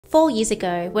4 years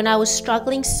ago, when I was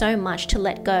struggling so much to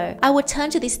let go, I would turn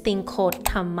to this thing called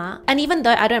Dhamma. And even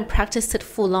though I don't practice it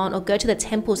full on or go to the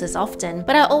temples as often,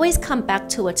 but I always come back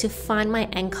to it to find my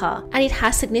anchor. And it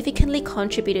has significantly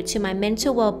contributed to my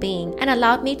mental well-being and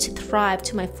allowed me to thrive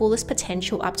to my fullest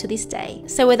potential up to this day.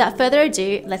 So without further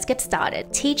ado, let's get started.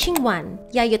 Teaching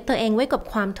 1. อย่าหยุดตัวเองไว้กับ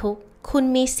ความทุกข์ คุณ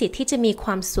มีสิทธิ์ที่จะมีคว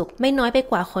ามสุขไม่น้อยไป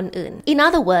กว่าคนอื่น In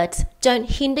other words, don't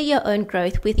hinder your own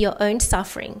growth with your own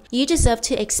suffering. You deserve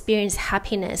to experience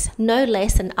happiness no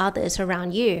less than others around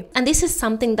you. And this is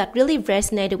something that really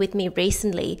resonated with me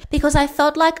recently because I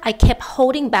felt like I kept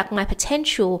holding back my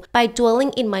potential by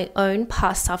dwelling in my own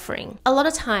past suffering. A lot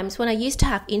of times when I used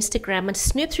to have Instagram and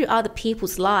snoop through other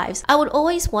people's lives, I would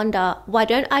always wonder, why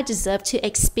don't I deserve to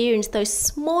experience those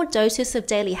small doses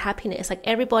of daily happiness like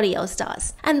everybody else does?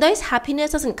 And those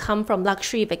happiness doesn't come from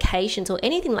luxury vacations or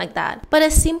anything like that, but a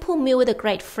simple meal with a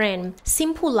great friend,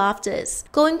 simple laughters,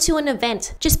 going to an event,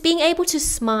 just being able to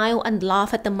smile and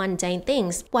laugh at the mundane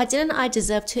things. Why didn't I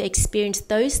deserve to experience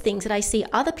those things that I see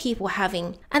other people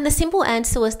having? And the simple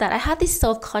answer was that I had this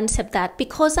self-concept that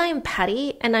because I am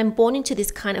Patty and I'm born into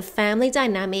this kind of family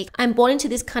dynamic, I'm born into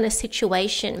this kind of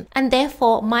situation, and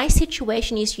therefore my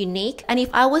situation is unique, and if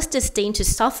I was destined to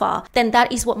suffer, then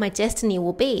that is what my destiny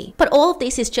will be. But all of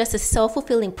this is just a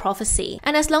self-fulfilling prophecy,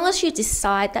 and as long as you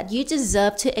decide that you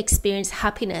deserve to experience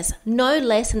happiness no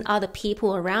less than other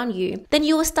people around you, then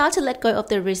you will start to let go of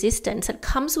the resistance that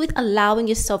comes with allowing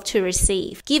yourself to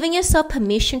receive, giving yourself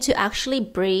permission to actually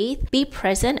breathe, be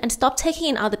present, and stop taking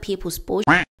in other people's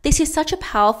bullshit. This is such a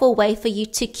powerful way for you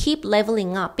to keep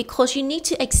leveling up because you need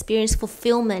to experience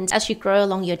fulfillment as you grow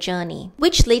along your journey.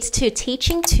 Which leads to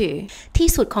teaching 2. ที่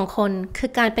สุดของคนคื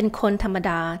อการเป็นคนธรรมด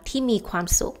าที่มีความ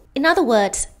สุข In other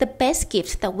words, the best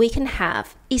gift that we can have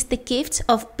is the gift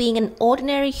of being an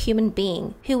ordinary human being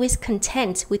who is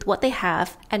content with what they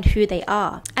have and who they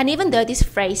are. And even though this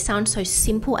phrase sounds so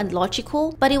simple and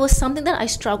logical, but it was something that I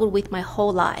struggled with my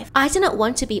whole life. I did not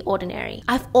want to be ordinary.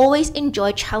 I've always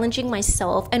enjoyed challenging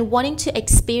myself and wanting to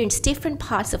experience different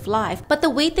parts of life. But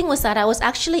the weird thing was that I was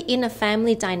actually in a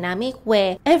family dynamic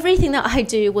where everything that I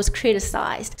do was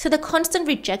criticized. So the constant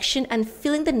rejection and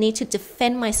feeling the need to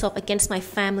defend myself against my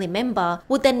family member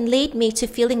would then lead me to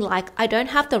feeling like I don't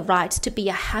have the right to be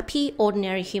a happy,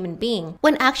 ordinary human being.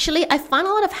 When actually I find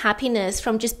a lot of happiness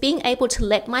from just being able to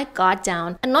let my guard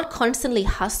down and not constantly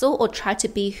hustle or try to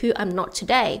be who I'm not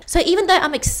today. So even though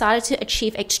I'm excited to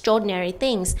achieve extraordinary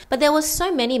things, but there were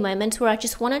so many moments where I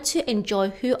just wanted to enjoy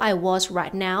who I was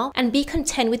right now and be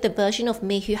content with the version of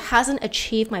me who hasn't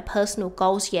achieved my personal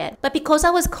goals yet. But because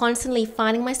I was constantly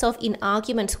finding myself in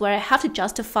arguments where I have to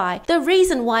justify the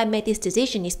reason why I made this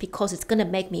decision is because it's gonna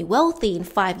make me wealthy in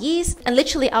 5 years, and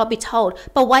literally I'll be told,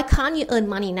 but why can't you earn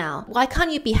money now? Why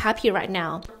can't you be happy right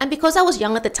now? And because I was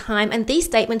young at the time and these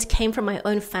statements came from my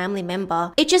own family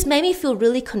member, it just made me feel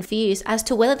really confused as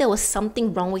to whether there was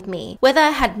something wrong with me, whether I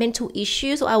had mental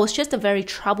issues or I was just a very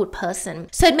troubled person.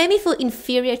 So it made me feel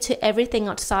inferior to everything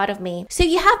outside of me. So if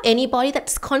you have anybody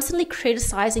that's constantly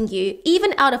criticizing you,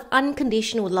 even out of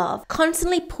unconditional love,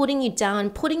 constantly putting you down,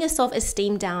 putting your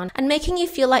self-esteem down, and making you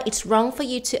feel like it's wrong for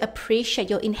you to appreciate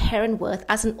your inherent worth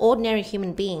as an ordinary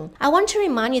human being, I want to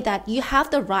remind you that you have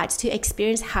the right to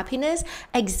experience happiness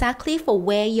exactly for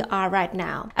where you are right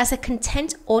now, as a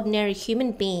content, ordinary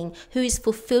human being who is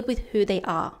fulfilled with who they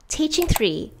are. Teaching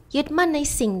 3. ยึดมั่นใน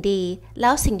สิ่งดีแล้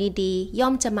วสิ่งดีๆย่อ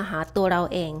มจะมาหาตัวเรา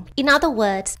เอง In other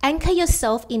words, anchor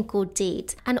yourself in good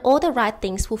deeds and all the right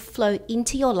things will flow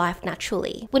into your life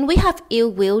naturally. When we have ill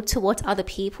will towards other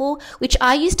people, which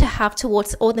I used to have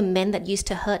towards all the men that used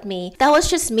to hurt me, that was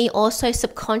just me also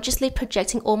subconsciously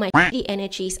projecting all my shitty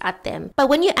energies at them. But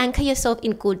when you anchor yourself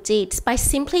in good deeds by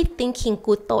simply thinking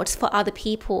good thoughts for other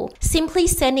people, simply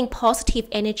sending positive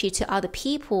energy to other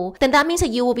people, then that means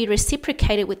that you will be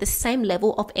reciprocated with the same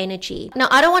level of energy. Now,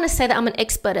 I don't want to say that I'm an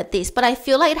expert at this, but I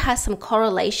feel like it has some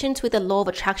correlations with the law of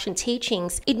attraction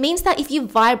teachings. It means that if you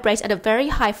vibrate at a very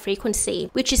high frequency,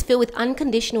 which is filled with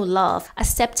unconditional love,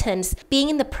 acceptance, being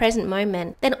in the present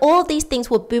moment, then all of these things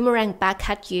will boomerang back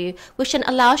at you, which then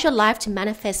allows your life to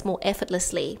manifest more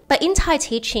effortlessly. But in Thai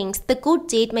teachings, the good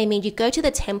deed may mean you go to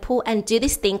the temple and do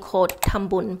this thing called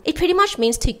thambun. It pretty much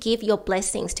means to give your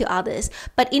blessings to others,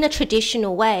 but in a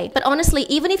traditional way. But honestly,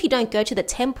 even if you don't go to the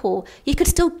temple, you could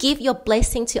still give your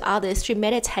blessing to others through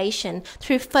meditation,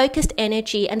 through focused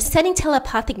energy, and sending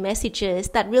telepathic messages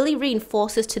that really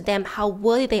reinforces to them how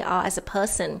worthy they are as a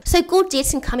person. So good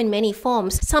deeds can come in many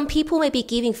forms. Some people may be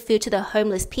giving food to the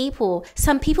homeless people.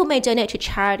 Some people may donate to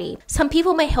charity. Some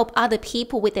people may help other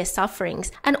people with their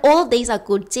sufferings. And all of these are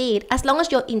good deeds as long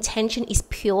as your intention is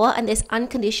pure and there's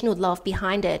unconditional love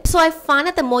behind it. So I find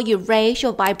that the more you raise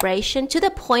your vibration to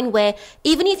the point where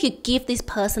even if you give this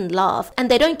person love and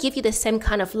they don't give you the same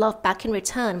kind of love back in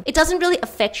return, it doesn't really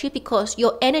affect you because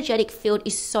your energetic field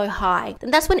is so high.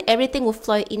 And that's when everything will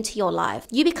flow into your life.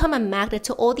 You become a magnet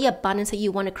to all the abundance that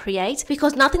you want to create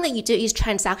because nothing that you do is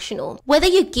transactional. Whether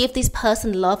you give this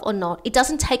person love or not, it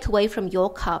doesn't take away from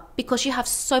your cup because you have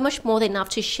so much more than enough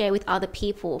to share with other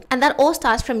people. And that all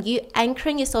starts from you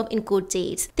anchoring yourself in good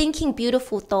deeds, thinking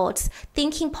beautiful thoughts,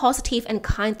 thinking positive and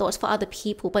kind thoughts for other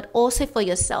people, but also for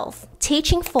yourself.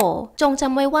 Teaching 4 จงจ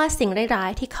ำไว้ว่าสิ่งร้า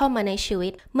ยๆที่เข้ามาในชีวิ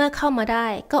ตเมื่อเข้ามาได้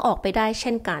ก็ออกไปได้เ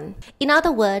ช่นกัน In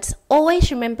other words, always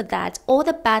remember that all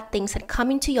the bad things that come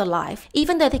into your life,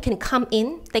 even though they can come in,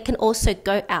 they can also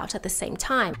go out at the same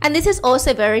time. And this is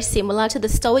also very similar to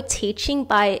the Stoic teaching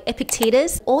by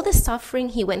Epictetus, all the suffering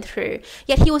he went through,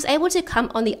 yet he was able to come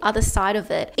on the other side of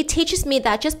it. It teaches me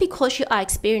that just because you are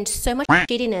experiencing so much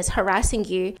shittiness harassing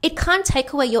you, it can't take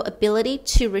away your ability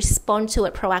to respond to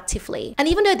it proactively. And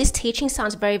even though this teaching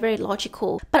sounds very, very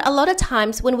logical, but a lot of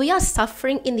times when we are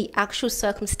suffering in the actual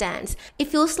circumstance, it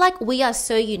feels like we are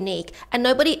so unique and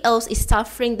nobody else is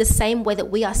suffering the same way that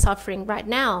we are suffering right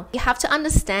now. You have to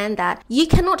understand that you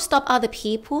cannot stop other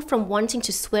people from wanting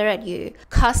to swear at you,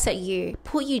 cuss at you,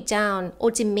 put you down,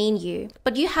 or demean you,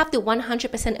 but you have the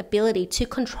 100% ability to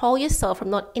control yourself from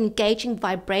not engaging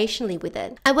vibrationally with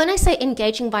it. And when I say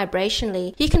engaging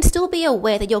vibrationally, you can still be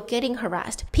aware that you're getting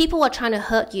harassed. People are trying to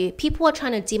hurt you. People are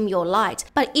trying to dim your light.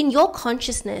 But in your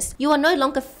consciousness, you are no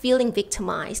longer feeling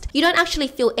victimized. You don't actually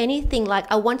feel anything like,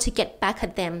 I want to get back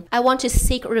at them. I want to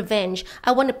seek revenge.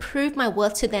 I want to prove my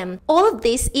worth to them. All of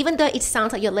this, even though it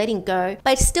sounds like you're letting go,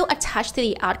 but it's still attached to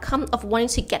the outcome of wanting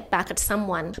to get back at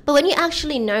someone. But when you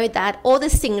actually know that all the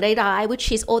singrerai,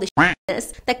 which is all the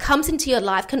shitness that comes into your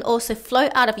life, can also flow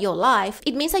out of your life,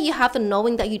 it means that you have the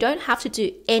knowing that you don't have to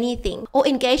do anything or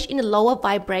engage in a lower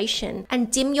vibration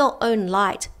and dim your own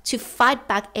light to fight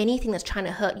back anything that's trying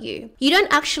to hurt you. You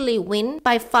don't actually win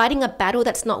by fighting a battle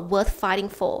that's not worth fighting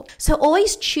for. So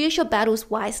always choose your battles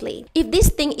wisely. If this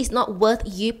thing is not worth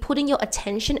you putting your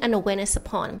attention and awareness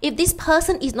upon, if this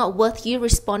person is not worth you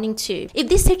responding to, if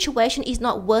this situation is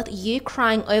not worth you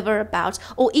crying over about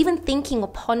or even thinking or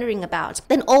pondering about,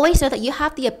 then always know that you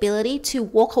have the ability to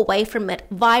walk away from it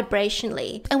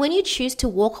vibrationally. And when you choose to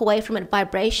walk away from it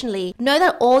vibrationally, know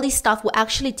that all this stuff will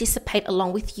actually dissipate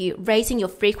along with you, raising your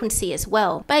frequency as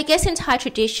well. But I guess in Thai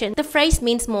tradition, the phrase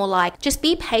means more like just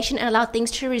be patient and allow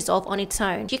things to resolve on its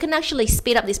own. You can actually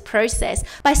speed up this process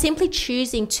by simply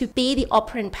choosing to be the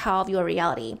operant power of your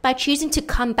reality, by choosing to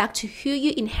come back to who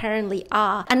you inherently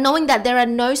are and knowing that there are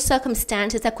no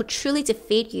circumstances that could truly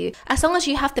defeat you as long as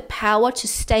you have the power to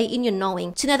stay in your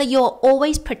knowing, to know that you're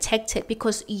always protected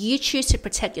because you choose to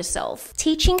protect yourself.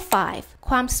 Teaching 5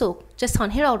 ความสุขจะสอน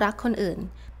ให้เรารักคนอื่น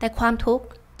แต่ความทุกข์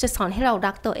จะสอนให้เรา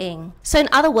รักตัวเอง So in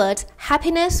other words,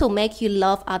 happiness will make you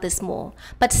love others more,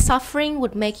 but suffering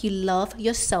would make you love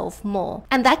yourself more.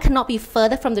 And that cannot be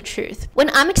further from the truth. When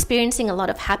I'm experiencing a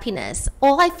lot of happiness,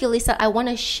 all I feel is that I want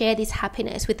to share this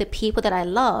happiness with the people that I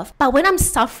love. But when I'm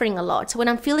suffering a lot, when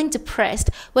I'm feeling depressed,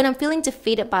 when I'm feeling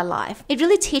defeated by life, it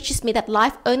really teaches me that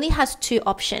life only has two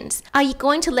options. Are you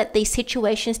going to let these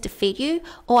situations defeat you,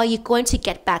 or are you going to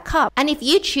get back up? And if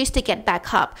you choose to get back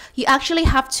up, you actually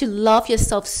have to love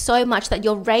yourself so much that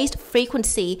your raised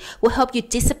frequency will help you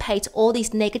dissipate all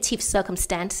these negative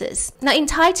circumstances. Now in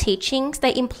Thai teachings,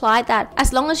 they imply that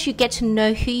as long as you get to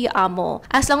know who you are more,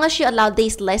 as long as you allow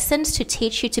these lessons to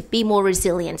teach you to be more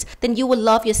resilient, then you will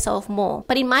love yourself more.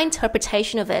 But in my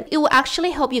interpretation of it, it will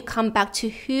actually help you come back to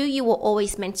who you were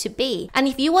always meant to be. And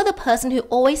if you were the person who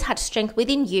always had strength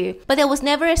within you, but there was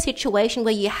never a situation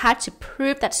where you had to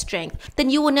prove that strength, then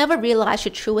you will never realize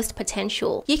your truest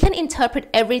potential. You can interpret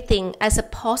everything as a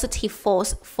positive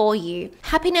force for you.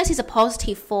 Happiness is a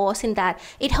positive force in that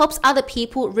it helps other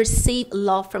people receive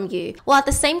love from you. While at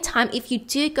the same time, if you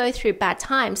do go through bad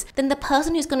times, then the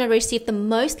person who's going to receive the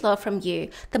most love from you,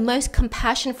 the most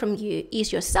compassion from you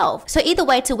is yourself. So either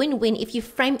way, it's a win-win if you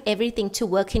frame everything to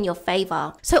work in your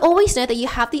favor. So always know that you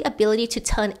have the ability to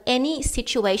turn any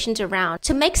situations around,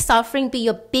 to make suffering be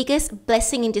your biggest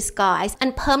blessing in disguise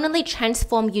and permanently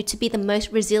transform you to be the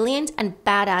most resilient and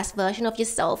badass version of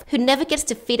yourself who never gets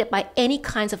defeated by any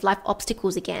kinds of life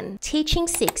obstacles again. Teaching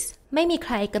 6 ไม่มีใค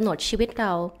รกำหนดชีวิตเร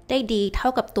าได้ดีเท่า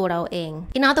กับตัวเราเอง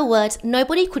In other words,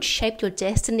 nobody could shape your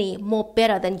destiny more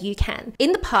better than you can. In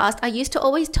the past, I used to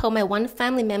always tell my one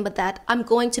family member that I'm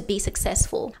going to be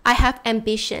successful. I have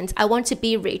ambitions. I want to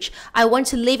be rich. I want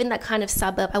to live in that kind of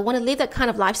suburb. I want to live that kind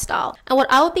of lifestyle. And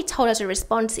what I would be told as a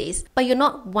response is, but you're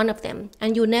not one of them, and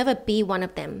you'll never be one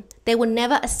of them. They will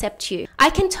never accept you. I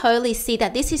can totally see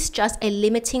that this is just a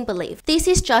limiting belief. This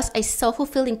is just a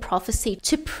self-fulfilling prophecy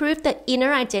to prove the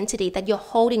inner identity that you're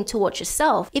holding towards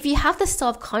yourself. If you have the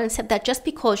self-concept that just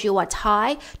because you are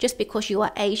Thai, just because you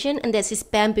are Asian, and there's this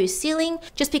bamboo ceiling,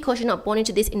 just because you're not born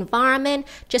into this environment,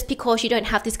 just because you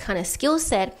don't have this kind of skill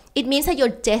set, it means that your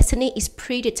destiny is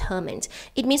predetermined.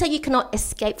 It means that you cannot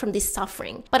escape from this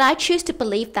suffering. But I choose to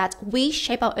believe that we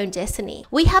shape our own destiny.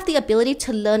 We have the ability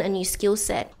to learn a new skill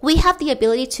set. We have the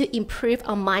ability to improve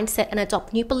our mindset and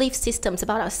adopt new belief systems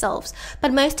about ourselves.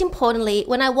 But most importantly,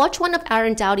 when I watched one of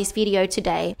Aaron Dowdy's video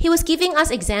today, he was giving us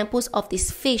examples of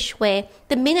this fish where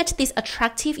the minute this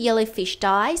attractive yellow fish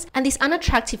dies and this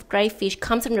unattractive grey fish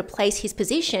comes and replaces his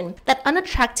position, that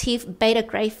unattractive beta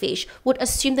grey fish would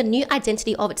assume the new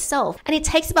identity of itself. And it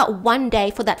takes about 1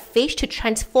 day for that fish to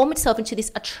transform itself into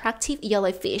this attractive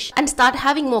yellow fish and start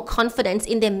having more confidence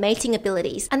in their mating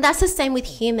abilities. And that's the same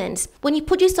with humans. When you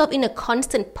put yourself in a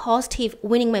constant positive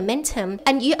winning momentum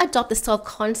and you adopt the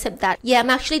self-concept that, yeah, I'm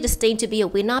actually destined to be a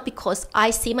winner because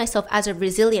I see myself as a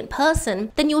resilient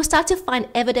person, then you will start to find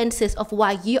evidences of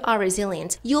why you are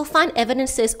resilient. You'll find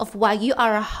evidences of why you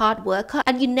are a hard worker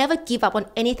and you never give up on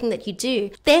anything that you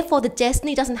do. Therefore, the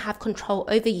destiny doesn't have control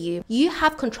over you. You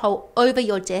have control over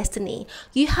your destiny.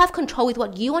 You have control with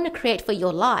what you want to create for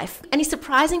your life. And it's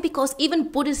surprising because even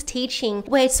Buddhist teaching,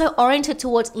 where it's so oriented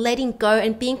towards letting go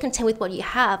and being content with what you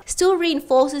have, still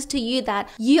reinforces to you that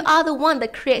you are the one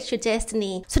that creates your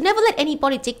destiny. So never let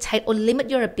anybody dictate or limit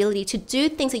your ability to do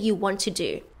things that you want to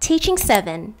do. Teaching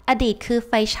 7 อดีตคือไ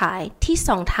ฟฉายที่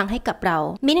ส่องทางให้กับเรา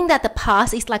meaning that the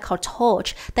past is like our torch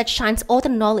that shines all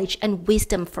the knowledge and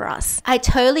wisdom for us. I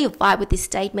totally vibe with this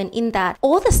statement in that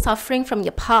all the suffering from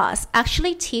your past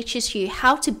actually teaches you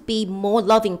how to be more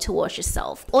loving towards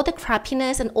yourself. All the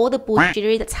crappiness and all the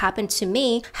bullshittery that's happened to me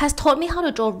has taught me how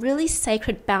to draw really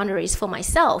sacred boundaries for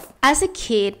myself. As a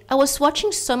kid, I was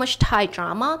watching so much Thai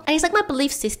drama and it's like my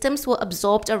belief systems were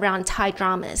absorbed around Thai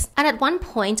dramas. And at one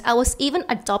point, I was even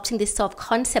adopting this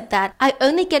self-concept that I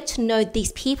only get to know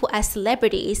these people as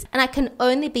celebrities and I can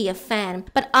only be a fan,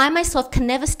 but I myself can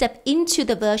never step into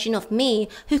the version of me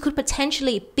who could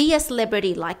potentially be a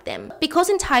celebrity like them. Because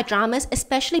in Thai dramas,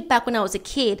 especially back when I was a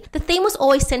kid, the theme was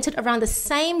always centered around the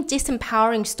same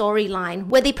disempowering storyline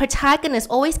where the protagonists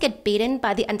always get beaten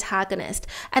by the antagonist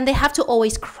and they have to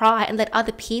always cry and let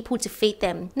other people defeat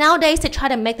them. Nowadays, they try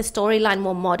to make the storyline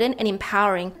more modern and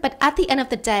empowering, but at the end of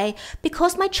the day,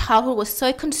 because my childhood was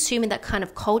so consumed in that kind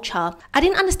of culture, I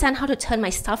didn't understand how to turn my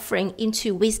suffering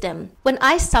into wisdom. When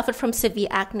I suffered from severe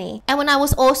acne, and when I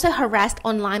was also harassed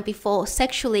online before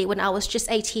sexually when I was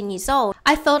just 18 years old,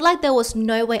 I felt like there was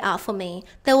no way out for me.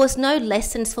 There was no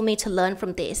lessons for me to learn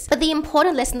from this. But the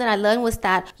important lesson that I learned was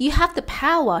that you have the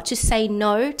power to say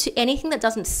no to anything that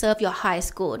doesn't serve your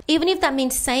highest good. Even if that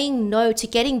means saying no to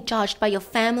getting judged by your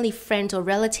family, friends, or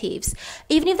relatives.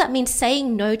 Even if that means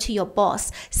saying no to your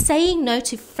boss, saying no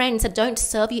to friends that don't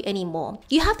serve you anymore.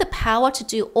 You have the power to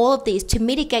do all of these to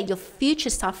mitigate your future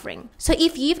suffering. So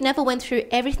if you've never went through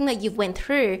everything that you've went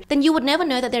through, then you would never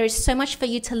know that there is so much for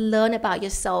you to learn about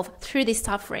yourself through this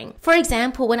suffering. For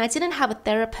example, when I didn't have a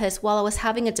therapist while I was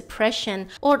having a depression,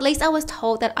 or at least I was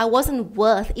told that I wasn't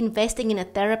worth investing in a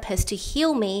therapist to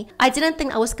heal me, I didn't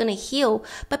think I was going to heal,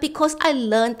 but because I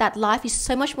learned that life is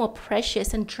so much more precious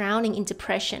than drowning in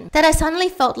depression, that I suddenly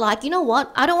felt like, you know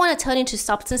what, I don't want to turn into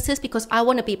substances because I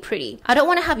want to be pretty. I don't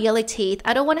want to have yellow teeth.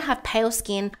 I don't want to have pale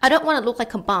skin. I don't want to look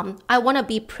like a bum. I want to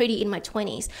be pretty in my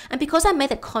 20s. And because I made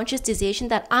the conscious decision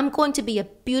that I'm going to be a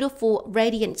beautiful,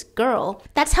 radiant girl,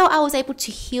 that's how I was able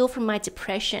to heal from my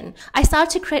depression. I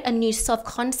started to create a new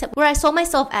self-concept where I saw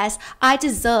myself as I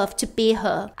deserve to be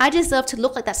her. I deserve to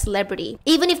look like that celebrity.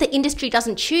 Even if the industry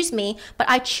doesn't choose me, but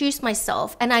I choose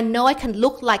myself and I know I can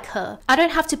look like her. I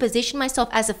don't have to position myself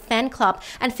as a fan club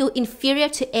and feel inferior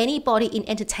to anybody in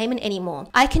entertainment anymore.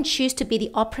 I can choose to be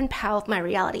the operant power of my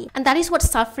reality. And that is what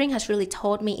suffering has really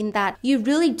taught me, in that you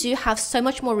really do have so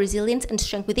much more resilience and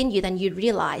strength within you than you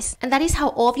realize. And that is how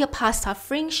all of your past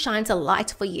suffering shines a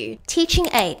light for you. Teaching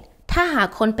 8 ถ้าหา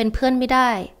คนเป็นเพื่อนไม่ไ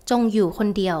ด้ จงอยู่คน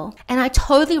เดียว and I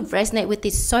totally resonate with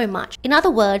this so much. In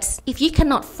other words, if you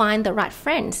cannot find the right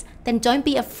friends, then don't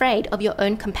be afraid of your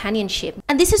own companionship.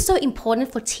 And this is so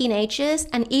important for teenagers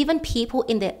and even people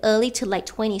in their early to late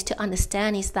 20s to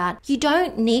understand is that you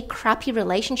don't need crappy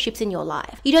relationships in your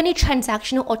life. You don't need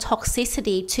transactional or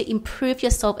toxicity to improve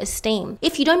your self-esteem.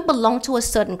 If you don't belong to a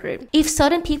certain group, if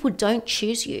certain people don't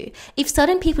choose you, if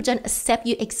certain people don't accept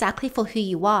you exactly for who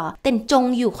you are, then จง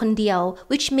อยู่คนเดียว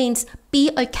which means be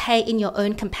okay in your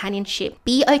own companionship.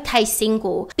 Be okay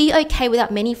single. Be okay without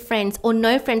many friends or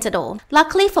no friends at all.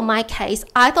 Luckily for my case,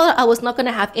 I thought I was not going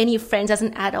to have any friends as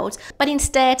an adult, but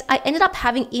instead I ended up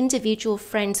having individual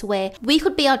friends where we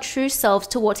could be our true selves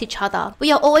towards each other.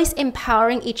 We are always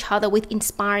empowering each other with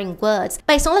inspiring words.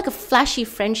 But it's not like a flashy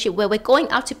friendship where we're going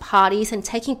out to parties and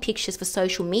taking pictures for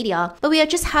social media, but we are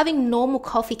just having normal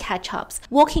coffee catch-ups,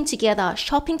 walking together,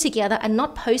 shopping together and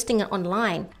not posting it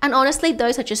online. And honestly,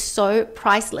 those are just so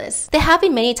priceless. There have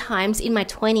been many times in my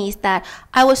 20s that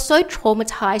I was so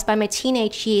traumatized by my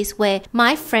teenage years where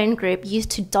my friend group used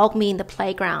to dog me in the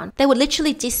playground. They would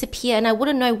literally disappear and I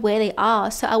wouldn't know where they are,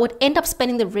 so I would end up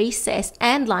spending the recess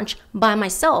and lunch by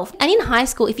myself. And in high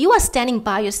school, if you are standing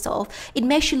by yourself, it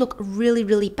makes you look really,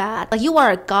 really bad. Like you are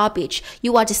a garbage,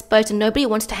 you are disposed and nobody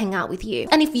wants to hang out with you.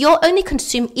 And if you're only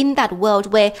consumed in that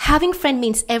world where having friends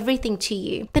means everything to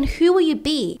you, then who will you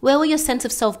be? Where will your sense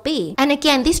of self be? And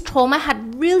again, this trauma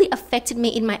had really affected me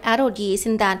in my adult years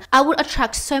in that I would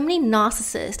attract so many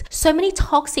narcissists, so many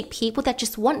toxic people that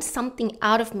just want something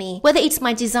out of me, whether it's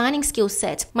my designing skill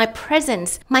set, my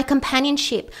presence, my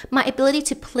companionship, my ability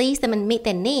to please them and meet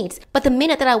their needs. But the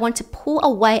minute that I want to pull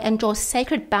away and draw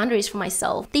sacred boundaries for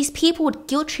myself, these people would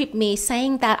guilt trip me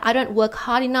saying that I don't work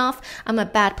hard enough, I'm a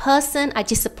bad person, I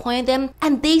disappoint them,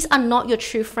 and these are not your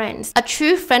true friends. A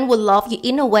true friend will love you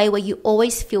in a way where you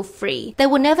always feel free. They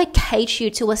will never cage you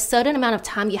to a certain amount of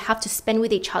time you have to spend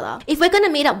with each other. If we're going to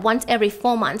meet up once every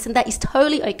 4 months, and that is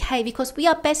totally okay because we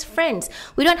are best friends.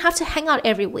 We don't have to hang out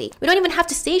every week. We don't even have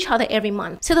to see each other every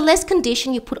month. So the less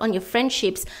condition you put on your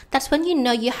friendships, that's when you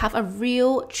know you have a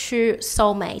real, true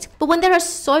soulmate. But when there are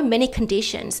so many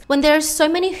conditions, when there are so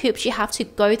many hoops you have to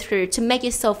go through to make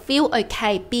yourself feel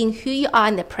okay being who you are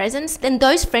in their presence, then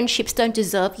those friendships don't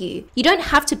deserve you. You don't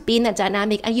have to be in that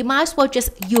dynamic and you might as well just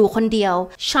อยู่คนเดียว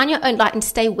shine your own light and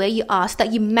stay where you are so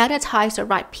that you magnetize the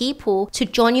right people to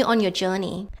join you on your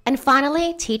journey. And finally,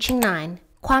 teaching 9.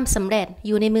 ความสำเร็จอ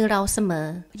ยู่ในมือเราเสมอ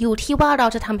อยู่ที่ว่าเรา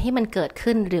จะทำให้มันเกิด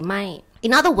ขึ้นหรือไม่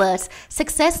In other words,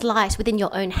 success lies within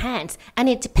your own hands and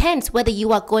it depends whether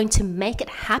you are going to make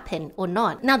it happen or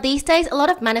not. Now these days, a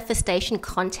lot of manifestation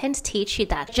contents teach you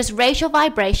that. Just raise your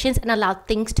vibrations and allow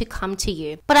things to come to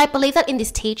you. But I believe that in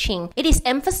this teaching, it is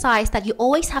emphasized that you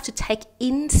always have to take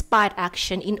inspired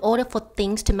action in order for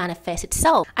things to manifest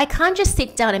itself. I can't just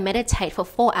sit down and meditate for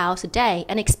 4 hours a day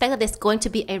and expect that there's going to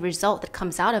be a result that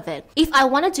comes out of it. If I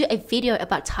want to do a video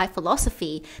about Thai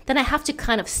philosophy, then I have to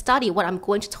kind of study what I'm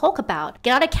going to talk about.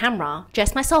 Get out a camera,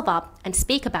 dress myself up, and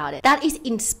speak about it. That is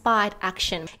inspired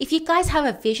action. If you guys have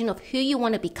a vision of who you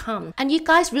want to become, and you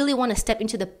guys really want to step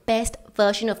into the best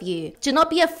version of you, do not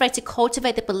be afraid to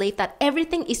cultivate the belief that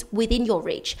everything is within your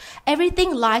reach.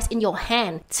 Everything lies in your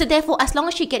hand. So therefore, as long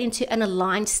as you get into an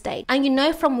aligned state, and you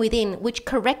know from within which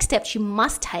correct steps you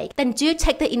must take, then do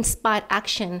take the inspired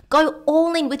action. Go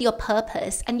all in with your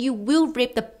purpose, and you will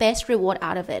reap the best reward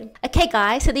out of it. Okay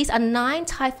guys, so these are 9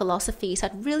 Thai philosophies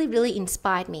that really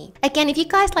inspired me. Again, if you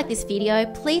guys like this video,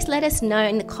 please let us know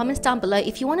in the comments down below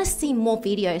if you want to see more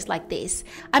videos like this.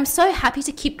 I'm so happy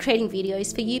to keep creating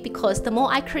videos for you because the more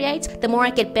I create, the more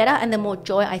I get better and the more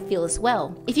joy I feel as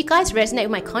well. If you guys resonate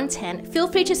with my content, feel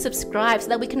free to subscribe so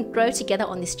that we can grow together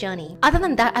on this journey. Other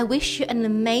than that, I wish you an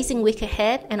amazing week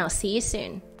ahead and I'll see you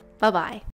soon. Bye bye.